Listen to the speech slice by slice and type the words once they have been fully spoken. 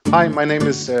Hi, my name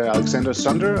is Alexander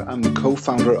Sunder. I'm the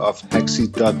co-founder of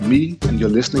Hacksy.me, and you're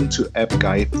listening to App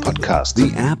Guy Podcast.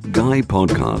 The App Guy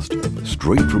Podcast,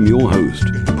 straight from your host,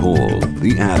 Paul,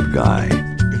 the App Guy,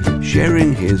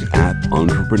 sharing his app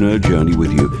entrepreneur journey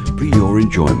with you for your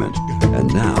enjoyment.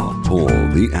 And now, Paul,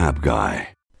 the App Guy.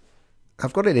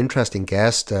 I've got an interesting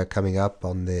guest coming up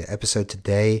on the episode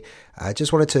today. I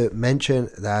just wanted to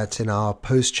mention that in our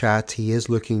post chat, he is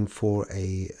looking for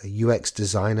a UX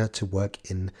designer to work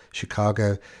in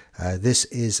Chicago. This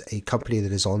is a company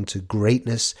that is on to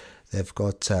greatness. They've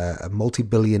got a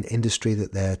multi-billion industry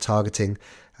that they're targeting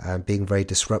and being very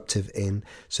disruptive in.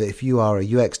 So if you are a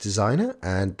UX designer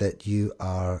and that you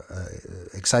are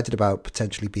excited about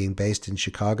potentially being based in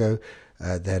Chicago,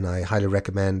 then I highly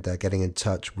recommend getting in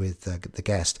touch with the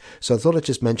guest. So I thought I'd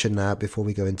just mention that before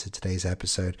we go into today's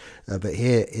episode. But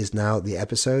here is now the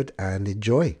episode, and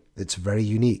enjoy. It's very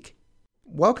unique.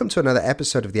 Welcome to another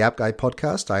episode of the App Guy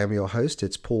Podcast. I am your host,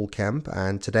 it's Paul Kemp,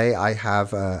 and today I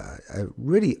have a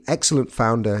really excellent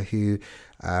founder who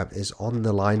is on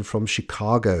the line from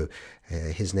Chicago.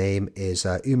 His name is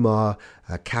Umar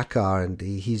Khokhar, and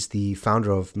he's the founder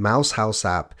of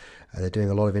MouseHouseApps. They're doing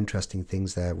a lot of interesting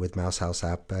things there with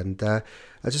MouseHouseApps. And I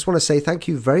just want to say thank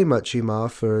you very much, Umar,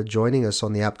 for joining us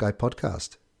on the App Guy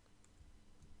Podcast.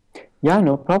 Yeah,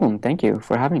 no problem. Thank you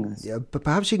for having us. Yeah, but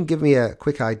perhaps you can give me a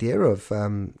quick idea of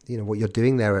what you're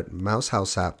doing there at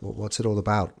MouseHouseApps. What's it all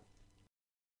about?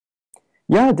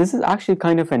 Yeah, this is actually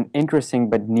kind of an interesting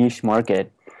but niche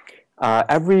market.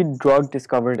 Every drug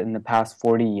discovered in the past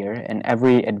 40 years and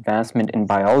every advancement in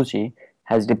biology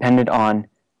has depended on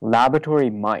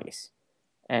laboratory mice.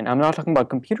 And I'm not talking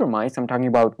about computer mice, I'm talking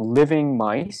about living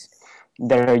mice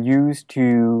that are used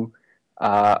to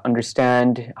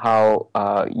understand how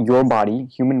your body,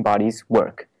 human bodies,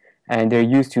 work. And they're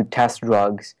used to test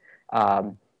drugs,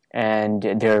 and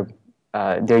they're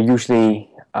usually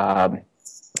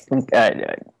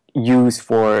used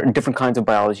for different kinds of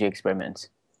biology experiments.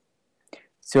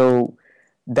 So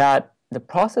that the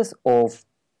process of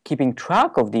keeping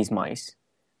track of these mice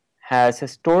has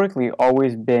historically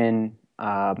always been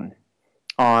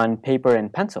on paper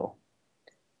and pencil.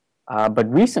 But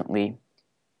recently,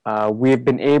 we have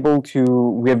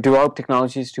developed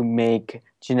technologies to make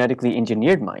genetically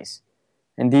engineered mice.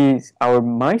 And our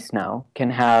mice now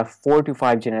can have 4 to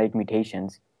 5 genetic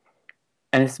mutations.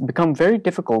 And it's become very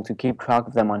difficult to keep track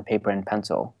of them on paper and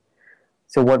pencil.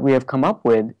 So what we have come up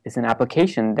with is an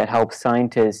application that helps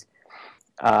scientists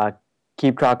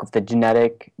keep track of the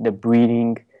genetic, the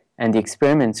breeding, and the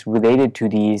experiments related to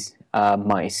these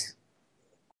mice.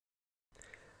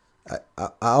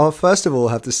 I'll first of all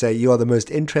have to say you are the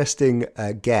most interesting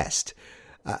guest.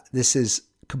 This is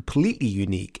completely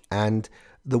unique. And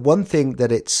the one thing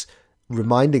that it's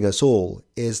reminding us all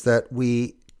is that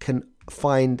we can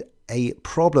find a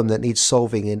problem that needs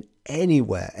solving in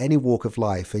anywhere, any walk of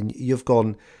life. And you've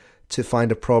gone to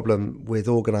find a problem with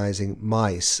organizing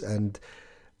mice. And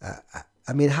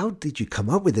I mean, how did you come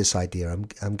up with this idea?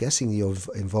 I'm guessing you're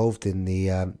involved in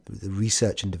the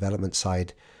research and development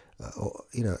side.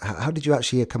 How did you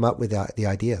actually come up with the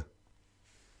idea?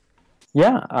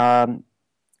 Yeah,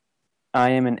 I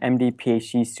am an MD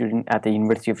PhD student at the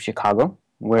University of Chicago,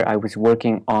 where I was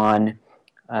working on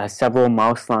several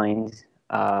mouse lines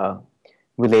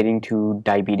relating to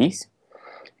diabetes.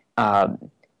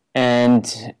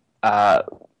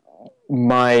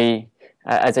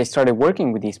 As I started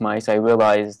working with these mice, I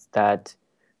realized that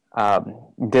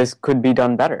this could be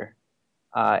done better.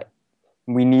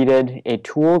 We needed a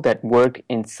tool that worked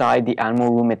inside the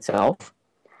animal room itself,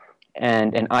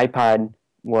 and an iPad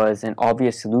was an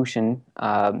obvious solution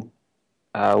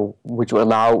which would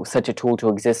allow such a tool to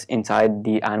exist inside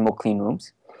the animal clean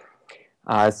rooms.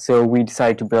 So we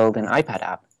decided to build an iPad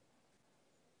app.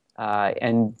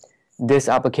 And this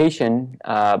application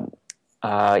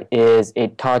is a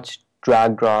touch,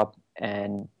 drag, drop,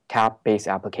 and tap-based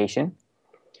application.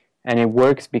 And it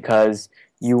works because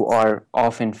you are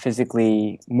often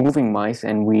physically moving mice,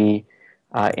 and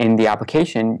in the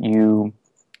application, you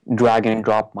drag and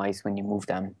drop mice when you move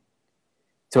them.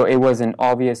 So it was an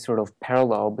obvious sort of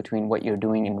parallel between what you're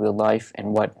doing in real life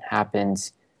and what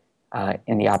happens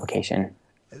in the application.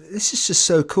 This is just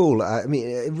so cool. I mean,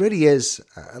 it really is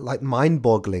like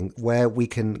mind-boggling where we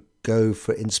can go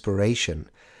for inspiration.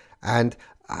 And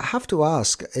I have to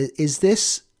ask, is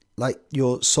this like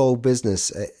your sole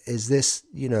business? Is this,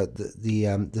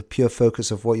 the pure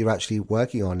focus of what you're actually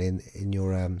working on in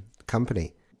your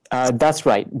company? That's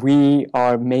right. We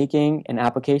are making an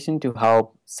application to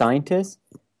help scientists,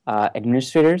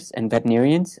 administrators, and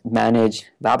veterinarians manage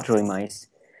laboratory mice.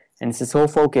 And it's the sole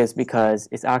focus because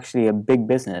it's actually a big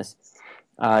business.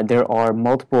 there are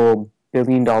multiple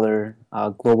billion-dollar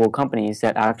global companies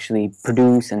that actually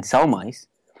produce and sell mice.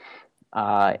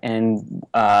 And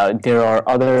there are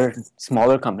other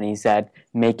smaller companies that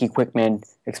make equipment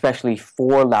especially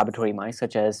for laboratory mice,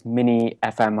 such as mini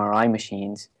fMRI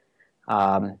machines.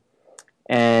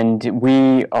 And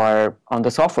we are on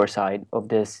the software side of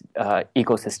this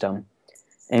ecosystem.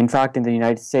 In fact, in the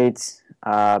United States,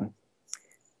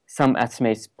 some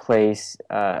estimates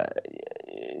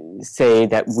say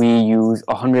that we use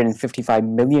 155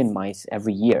 million mice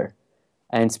every year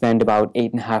and spend about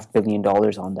 $8.5 billion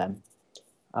on them.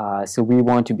 So we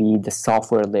want to be the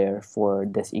software layer for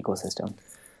this ecosystem.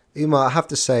 Umar, I have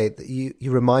to say that you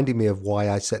reminded me of why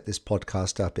I set this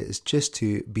podcast up. It is just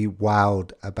to be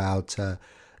wowed about, I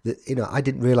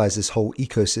didn't realize this whole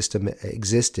ecosystem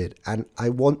existed. And I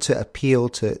want to appeal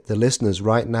to the listeners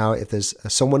right now. If there's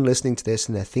someone listening to this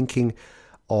and they're thinking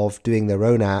of doing their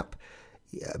own app,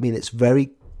 I mean, it's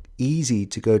very easy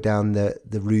to go down the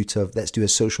route of let's do a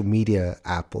social media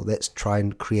app, or let's try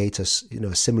and create a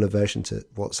similar version to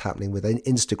what's happening with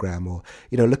Instagram, or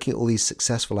looking at all these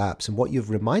successful apps. And what you've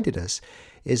reminded us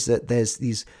is that there's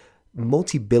these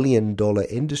multi-billion-dollar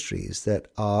industries that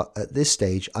are at this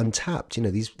stage untapped.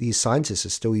 These scientists are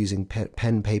still using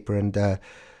pen, paper, and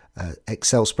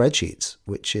Excel spreadsheets,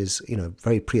 which is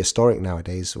very prehistoric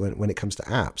nowadays when it comes to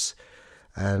apps.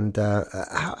 And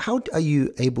how are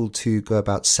you able to go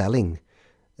about selling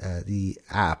the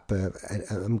app?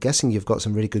 I'm guessing you've got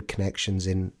some really good connections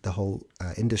in the whole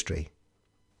industry.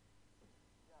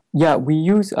 Yeah, we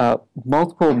use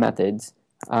multiple methods.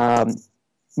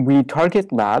 We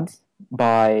target labs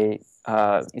by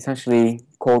essentially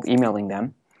cold emailing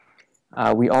them.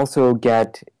 We also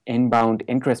get inbound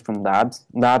interest from labs.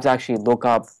 Labs actually look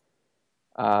up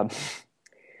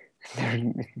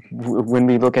when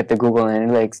we look at the Google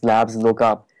Analytics, labs look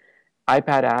up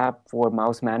iPad app for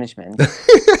mouse management,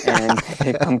 and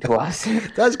they come to us.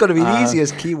 That's got to be the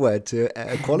easiest keyword to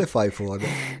qualify for.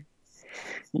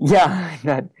 Yeah,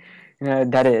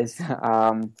 that is.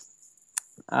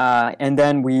 And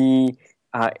then we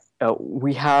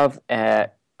have a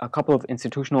couple of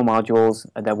institutional modules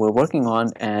that we're working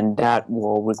on, and that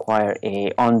will require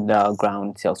a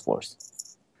on-the-ground sales force.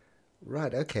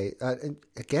 Right. Okay.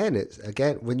 Again,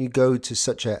 when you go to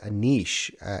such a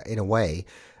niche in a way,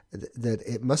 that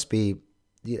it must be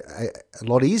a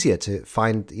lot easier to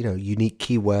find unique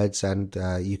keywords, and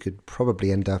you could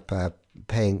probably end up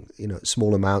paying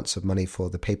small amounts of money for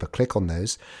the pay-per-click on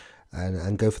those,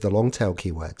 and go for the long tail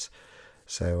keywords.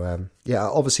 So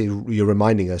obviously you're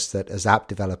reminding us that as app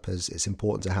developers, it's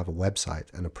important to have a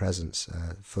website and a presence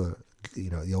for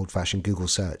the old-fashioned Google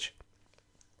search.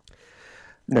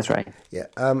 That's right. Yeah.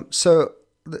 So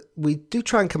we do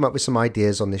try and come up with some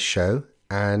ideas on this show,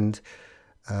 and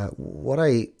what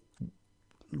I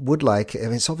would like, I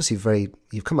mean, it's obviously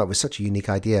you've come up with such a unique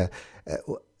idea.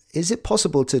 Is it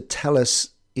possible to tell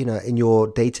us, in your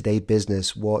day-to-day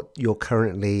business, what you're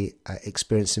currently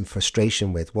experiencing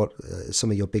frustration with? What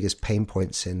some of your biggest pain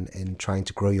points in trying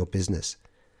to grow your business?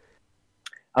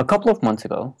 A couple of months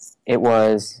ago, it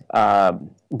was the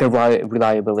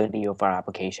reliability of our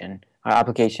application. Our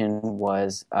application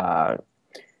was, let's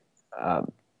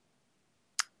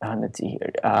see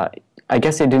here. I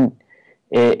guess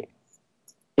it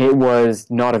was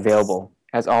not available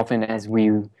as often as we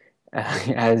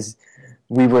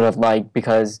would have liked,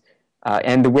 because,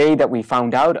 and the way that we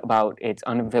found out about its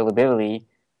unavailability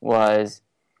was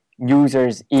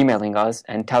users emailing us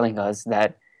and telling us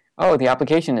that, oh, the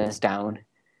application is down.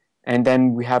 And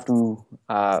then we have to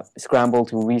scramble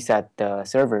to reset the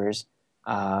servers.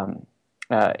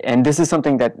 And this is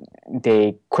something that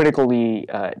they critically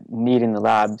need in the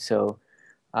lab, so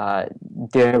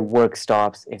their work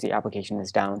stops if the application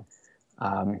is down.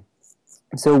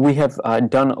 So we have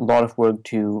done a lot of work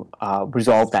to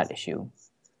resolve that issue.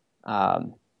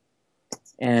 And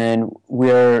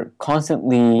we're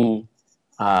constantly,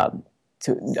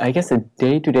 I guess the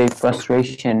day-to-day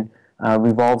frustration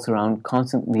revolves around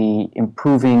constantly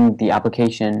improving the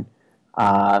application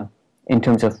in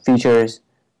terms of features.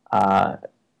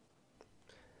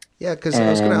 Because I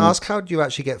was going to ask, how do you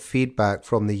actually get feedback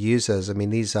from the users? I mean,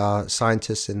 these are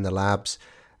scientists in the labs,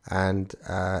 and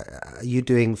are you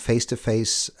doing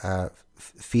face-to-face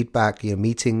feedback,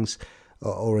 meetings,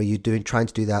 or are you trying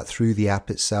to do that through the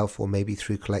app itself, or maybe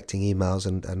through collecting emails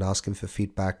and asking for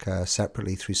feedback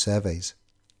separately through surveys?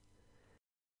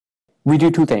 We do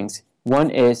two things.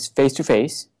 One is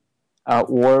face-to-face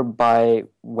or by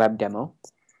web demo.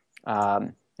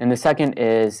 And the second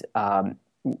is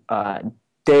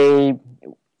they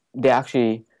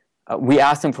actually we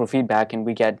ask them for feedback, and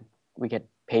we get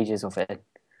pages of it.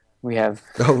 We have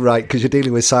Oh, right, because you're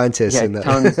dealing with scientists.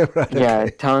 tons, Right,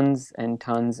 okay. tons and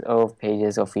tons of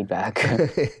pages of feedback.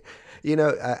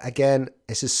 Again,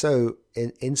 this is so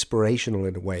inspirational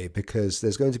in a way, because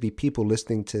there's going to be people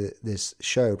listening to this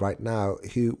show right now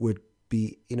who would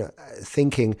be,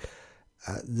 thinking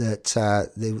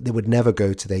that they would never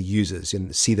go to their users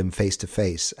and see them face to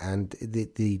face, and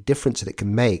the difference that it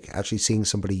can make, actually seeing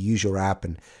somebody use your app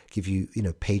and give you,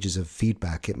 pages of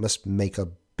feedback, it must make a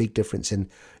big difference in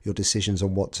your decisions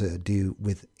on what to do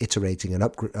with iterating and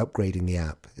upgrading the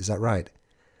app. Is that right?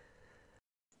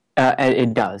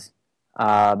 It does.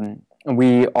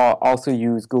 We also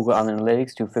use Google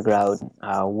Analytics to figure out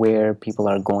where people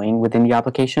are going within the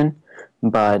application,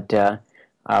 but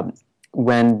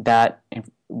when that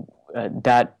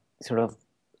sort of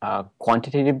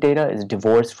quantitative data is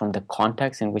divorced from the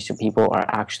context in which the people are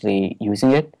actually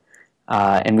using it,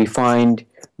 and we find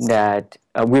that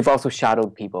we've also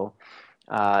shadowed people,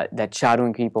 that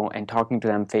shadowing people and talking to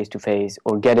them face to face,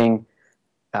 or getting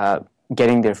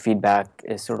their feedback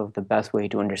is sort of the best way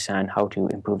to understand how to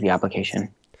improve the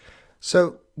application.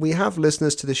 So we have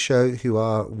listeners to the show who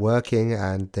are working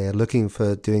and they're looking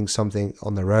for doing something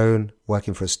on their own,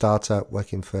 working for a startup,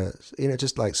 working for,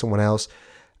 just like someone else.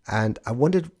 And I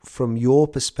wondered, from your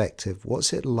perspective,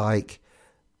 what's it like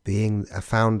being a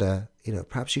founder?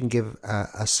 Perhaps you can give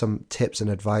us some tips and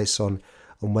advice on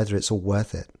whether it's all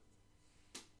worth it.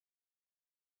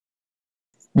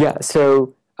 Yeah,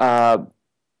 so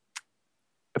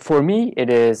for me, it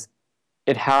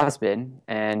has been,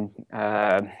 and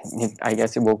I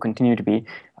guess it will continue to be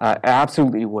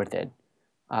absolutely worth it.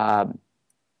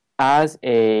 As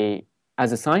a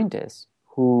scientist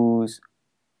whose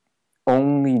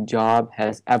only job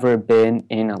has ever been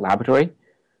in a laboratory,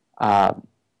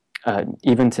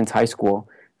 even since high school,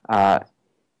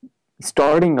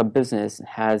 starting a business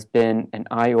has been an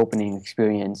eye-opening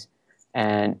experience,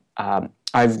 and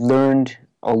I've learned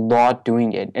a lot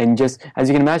doing it. And just as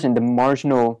you can imagine, the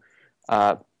marginal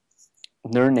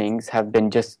learnings have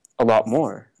been just a lot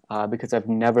more because I've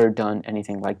never done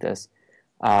anything like this.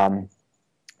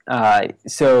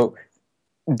 So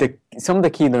some of the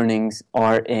key learnings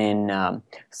are in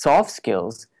soft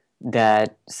skills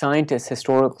that scientists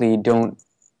historically don't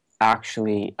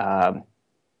actually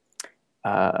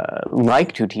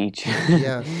like to teach,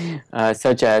 Yeah.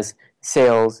 such as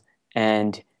sales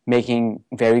and making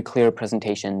very clear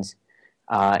presentations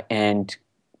and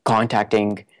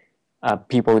contacting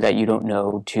people that you don't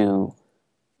know to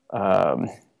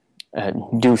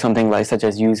do something like such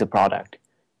as use a product.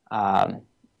 And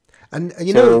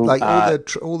So,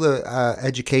 all the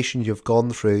education you've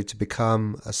gone through to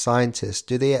become a scientist,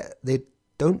 they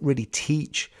don't really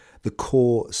teach the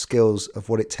core skills of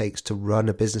what it takes to run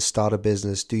a business, start a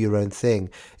business, do your own thing.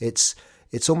 It's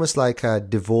almost like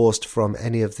divorced from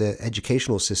any of the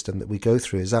educational system that we go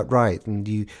through. Is that right? And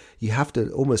you have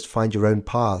to almost find your own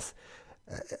path.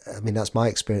 I mean, that's my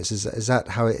experience. Is that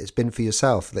how it's been for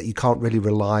yourself? That you can't really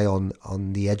rely on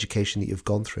the education that you've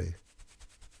gone through?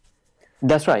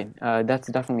 that's right. That's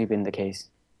definitely been the case.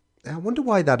 I wonder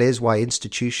why that is. Why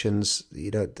institutions,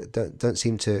 don't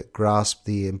seem to grasp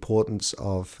the importance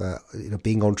of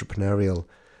being entrepreneurial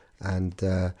and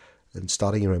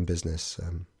starting your own business.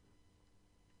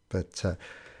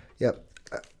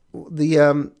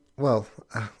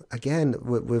 Again,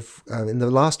 we've in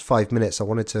the last 5 minutes, I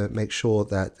wanted to make sure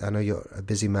that, I know you're a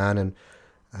busy man, and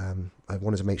I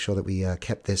wanted to make sure that we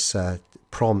kept this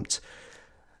prompt.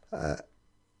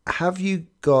 Have you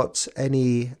got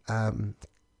any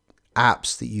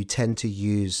apps that you tend to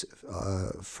use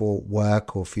for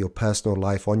work or for your personal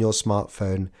life on your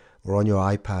smartphone or on your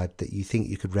iPad that you think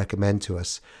you could recommend to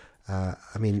us? I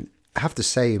have to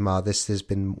say, Umar, this has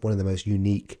been one of the most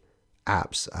unique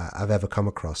apps I've ever come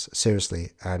across,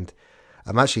 seriously. And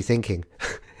I'm actually thinking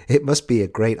it must be a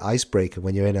great icebreaker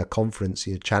when you're in a conference,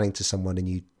 you're chatting to someone and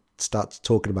you start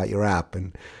talking about your app,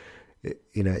 and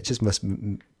it just must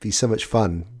be so much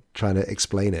fun trying to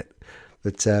explain it.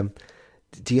 But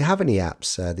do you have any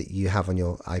apps that you have on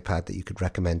your iPad that you could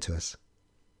recommend to us?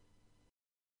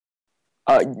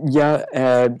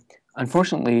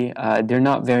 Unfortunately, they're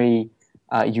not very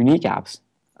unique apps.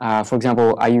 For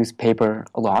example, I use Paper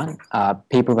a lot,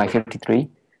 Paper by 53,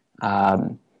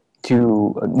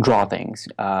 to draw things.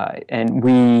 And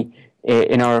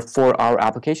for our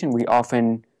application, we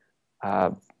often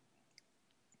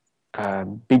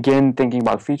begin thinking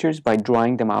about features by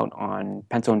drawing them out on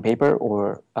pencil and paper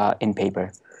or in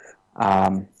paper.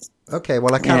 Okay,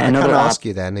 well, I can ask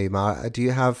you then, Umar, do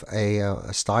you have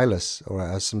a stylus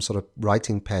or some sort of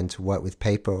writing pen to work with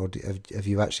paper, or have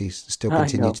you actually still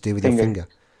continued to do with your finger?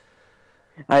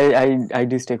 I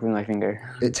do stick with my finger.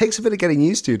 It takes a bit of getting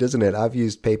used to, doesn't it? I've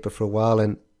used paper for a while,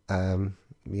 and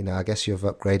I guess you've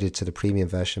upgraded to the premium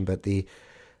version, but the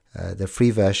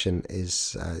free version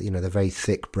is the very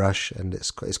thick brush, and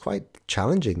it's quite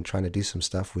challenging trying to do some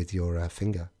stuff with your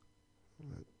finger.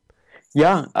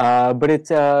 Yeah, but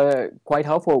it's quite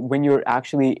helpful when you're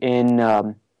actually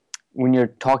when you're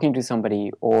talking to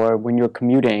somebody, or when you're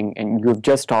commuting and you've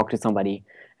just talked to somebody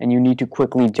and you need to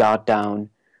quickly jot down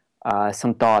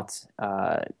some thoughts.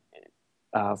 A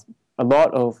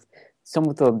lot of some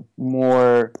of the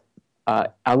more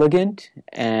elegant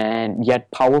and yet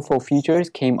powerful features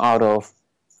came out of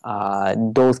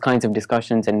those kinds of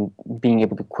discussions, and being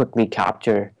able to quickly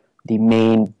capture the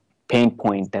main pain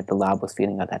point that the lab was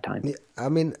feeling at that time. Yeah, I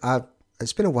mean,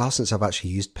 it's been a while since I've actually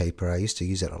used paper. I used to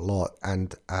use it a lot,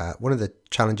 and one of the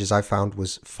challenges I found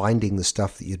was finding the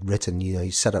stuff that you'd written.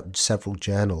 You set up several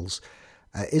journals.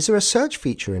 Is there a search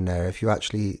feature in there if you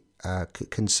actually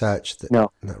can search?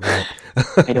 No. Right.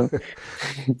 I don't.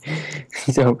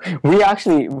 So we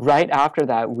actually, right after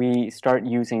that, we start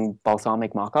using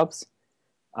balsamic mockups.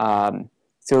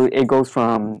 So it goes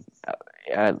from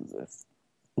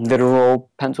literal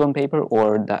pencil and paper,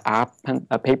 or the app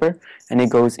paper, and it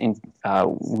goes in.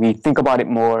 We think about it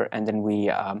more, and then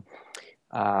we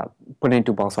put it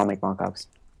into balsamic mockups.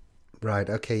 Right.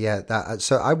 Okay. Yeah.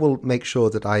 So I will make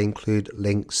sure that I include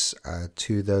links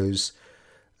to those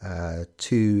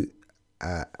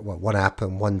one app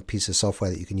and one piece of software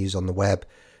that you can use on the web.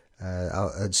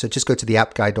 So just go to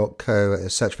theappguy.co,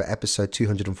 search for episode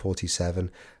 247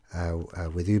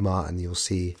 with Umar, and you'll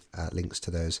see links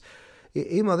to those.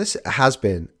 Umar, this has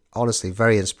been honestly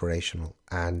very inspirational,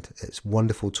 and it's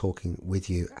wonderful talking with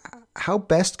you. How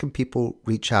best can people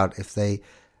reach out if they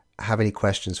have any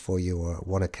questions for you or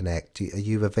want to connect? Are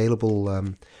you available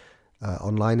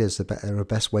online? Is there a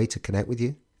best way to connect with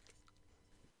you?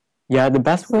 Yeah, the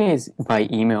best way is by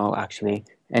email, actually.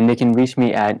 And they can reach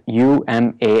me at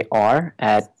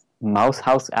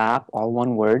umar@mousehouseapp, all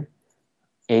one word,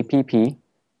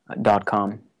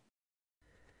 app.com.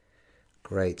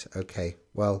 Great. Okay.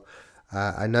 Well,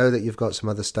 I know that you've got some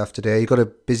other stuff to do. You've got a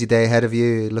busy day ahead of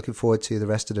you. Looking forward to the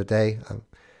rest of the day.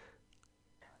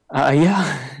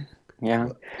 Yeah.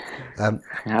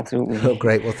 Absolutely. Oh,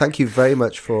 great. Well, thank you very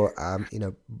much for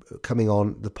coming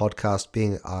on the podcast,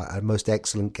 being our most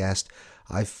excellent guest.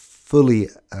 I fully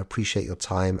appreciate your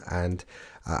time, and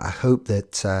I hope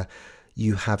that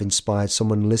you have inspired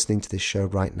someone listening to this show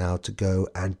right now to go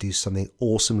and do something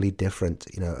awesomely different.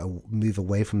 Move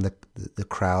away from the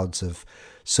crowds of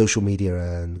social media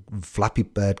and Flappy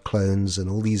Bird clones and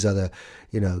all these other,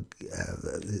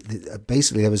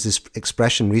 basically there was this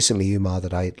expression recently, Umar,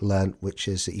 that I learned, which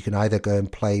is that you can either go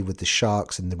and play with the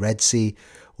sharks in the Red Sea,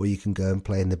 or you can go and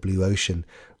play in the blue ocean,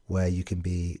 where you can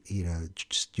be,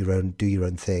 just do your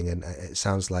own thing. And it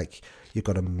sounds like you've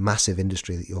got a massive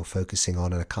industry that you're focusing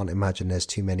on, and I can't imagine there's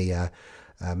too many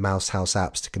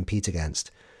MouseHouseApps to compete against.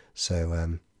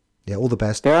 So, yeah, all the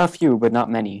best. There are a few, but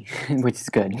not many, which is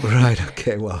good. Right.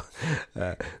 Okay. Well,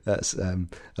 that's. I'm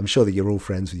sure that you're all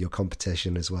friends with your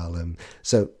competition as well.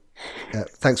 So,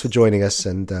 thanks for joining us,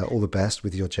 and all the best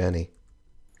with your journey.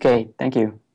 Okay. Thank you.